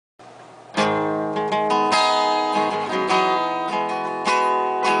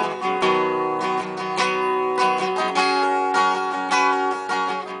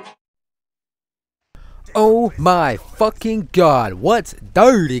My fucking god, what's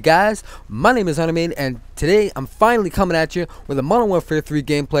dirty, guys? My name is Hunterman, and today I'm finally coming at you with a Modern Warfare 3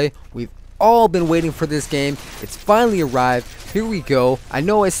 gameplay. We've all been waiting for this game. It's finally arrived. Here we go. I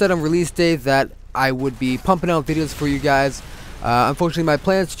know I said on release day that I would be pumping out videos for you guys. Unfortunately, my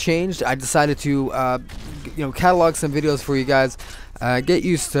plans changed. I decided to, catalog some videos for you guys. Get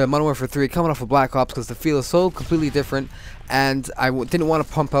used to Modern Warfare 3 coming off of Black Ops because the feel is so completely different, and I didn't want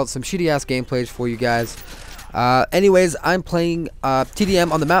to pump out some shitty ass gameplays for you guys. Anyways, I'm playing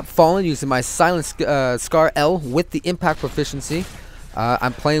TDM on the map Fallen using my Silent Scar L with the impact proficiency.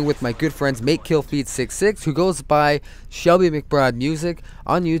 I'm playing with my good friends MateKillFeed66, who goes by Shelby McBride Music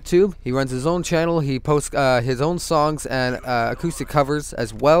on YouTube. He runs his own channel. He posts his own songs and acoustic covers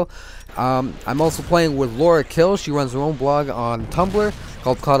as well. I'm also playing with Laura Kill. She runs her own blog on Tumblr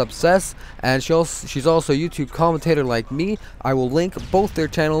called Caught Obsessed, and she's also a YouTube commentator like me. I will link both their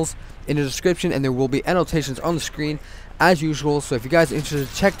channels in the description, and there will be annotations on the screen as usual. So if you guys are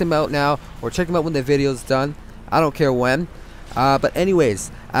interested, check them out now, or check them out when the video is done. I don't care when. But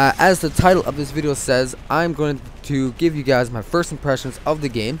anyways, as the title of this video says, I'm going to give you guys my first impressions of the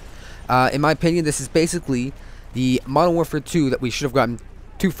game. In my opinion, this is basically the Modern Warfare 2 that we should have gotten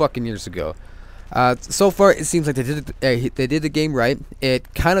 2 fucking years ago. So far, it seems like they did the game right.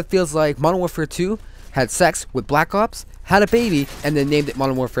 It kind of feels like Modern Warfare 2 had sex with Black Ops, had a baby, and then named it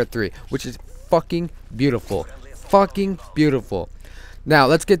Modern Warfare 3, which is fucking beautiful. Fucking beautiful. Now,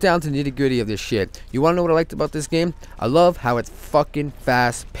 let's get down to the nitty gritty of this shit. You want to know what I liked about this game? I love how it's fucking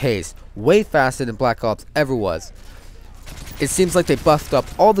fast paced. Way faster than Black Ops ever was. It seems like they buffed up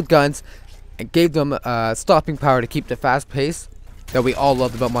all the guns and gave them stopping power to keep the fast pace that we all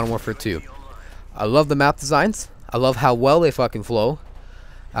loved about Modern Warfare 2. I love the map designs. I love how well they fucking flow.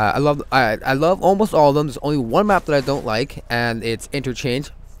 I love almost all of them. There's only one map that I don't like, and it's Interchange.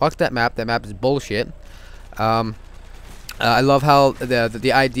 Fuck that map. That map is bullshit. I love how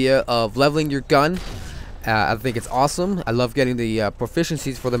the idea of leveling your gun. I think it's awesome. I love getting the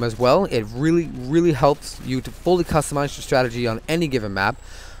proficiencies for them as well. It really helps you to fully customize your strategy on any given map.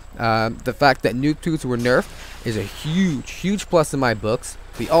 The fact that nuke tubes were nerfed is a huge plus in my books.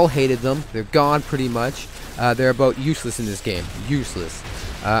 We all hated them. They're gone pretty much. They're about useless in this game. Useless.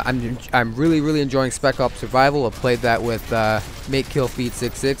 I'm really enjoying Spec Ops Survival. I played that with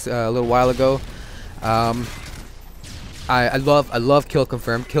MateKillFeed66 a little while ago. I love Kill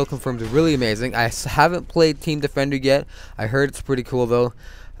Confirmed. Kill Confirmed is really amazing. I haven't played Team Defender yet. I heard it's pretty cool though.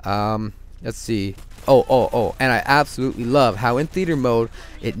 Let's see. Oh, and I absolutely love how in theater mode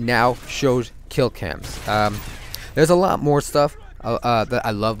it now shows kill cams. There's a lot more stuff that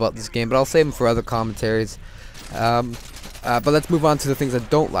I love about this game, but I'll save them for other commentaries. But let's move on to the things I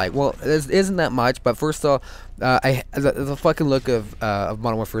don't like. Well, there isn't that much, but first of all, the fucking look of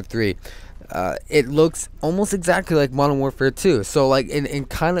Modern Warfare 3. It looks almost exactly like Modern Warfare 2. So, like, in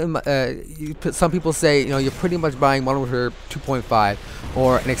kind of, some people say, you're pretty much buying Modern Warfare 2.5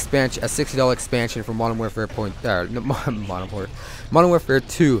 or an expansion, a $60 expansion for Modern Warfare Modern Warfare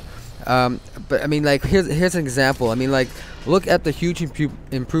 2. But I mean, like, here's an example. I mean, like, look at the huge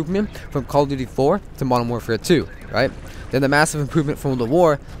improvement from Call of Duty 4 to Modern Warfare 2, right? Then the massive improvement from the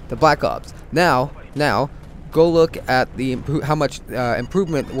war to Black Ops. Now, go look at how much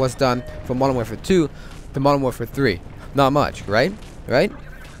improvement was done from Modern Warfare 2 to Modern Warfare 3. Not much, right?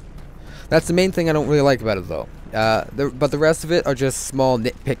 That's the main thing I don't really like about it, though. But the rest of it are just small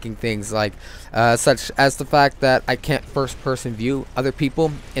nitpicking things, like such as the fact that I can't first-person view other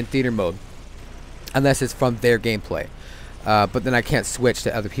people in theater mode unless it's from their gameplay. But then I can't switch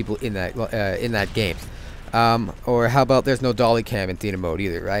to other people in that game. Or how about there's no dolly cam in theater mode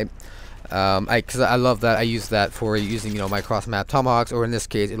either, right? Because I love that. I use that for using, my cross-map tomahawks, or in this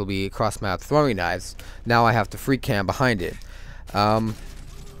case, it'll be cross-map throwing knives. Now I have to free cam behind it.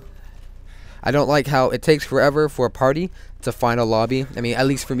 I don't like how it takes forever for a party to find a lobby. I mean, at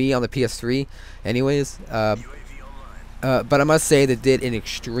least for me on the PS3, anyways. But I must say they did an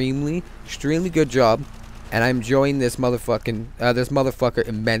extremely good job, and I'm enjoying this motherfucker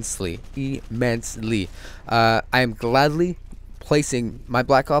immensely. I am gladly placing my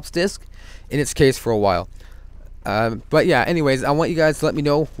Black Ops disc in its case for a while. But yeah, anyways, I want you guys to let me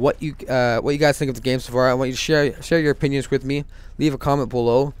know what you guys think of the game so far. I want you to share your opinions with me. Leave a comment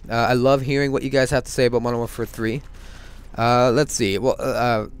below. I love hearing what you guys have to say about Modern Warfare 3. Let's see.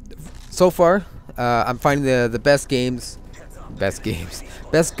 Well, so far, I'm finding the best guns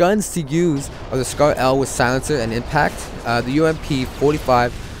to use are the Scar L with silencer and impact, the UMP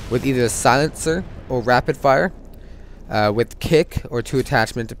 45 with either silencer or rapid fire, with kick or 2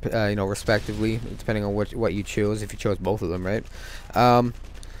 attachment, respectively, depending on what you chose. If you chose both of them, right?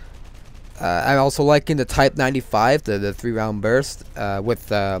 I'm also liking the Type 95, the 3-round burst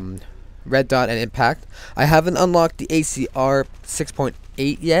with red dot and impact. I haven't unlocked the ACR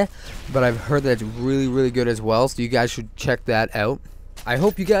 6.8 yet, but I've heard that it's really good as well, so you guys should check that out. I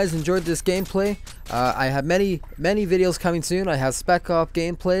hope you guys enjoyed this gameplay. I have many videos coming soon. I have Spec Op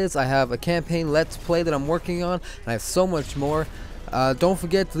gameplays, I have a campaign Let's Play that I'm working on, and I have so much more. Don't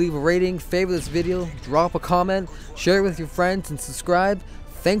forget to leave a rating, favorite this video, drop a comment, share it with your friends, and subscribe.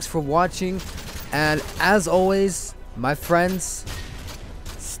 Thanks for watching, and as always, my friends,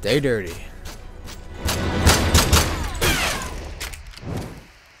 stay dirty.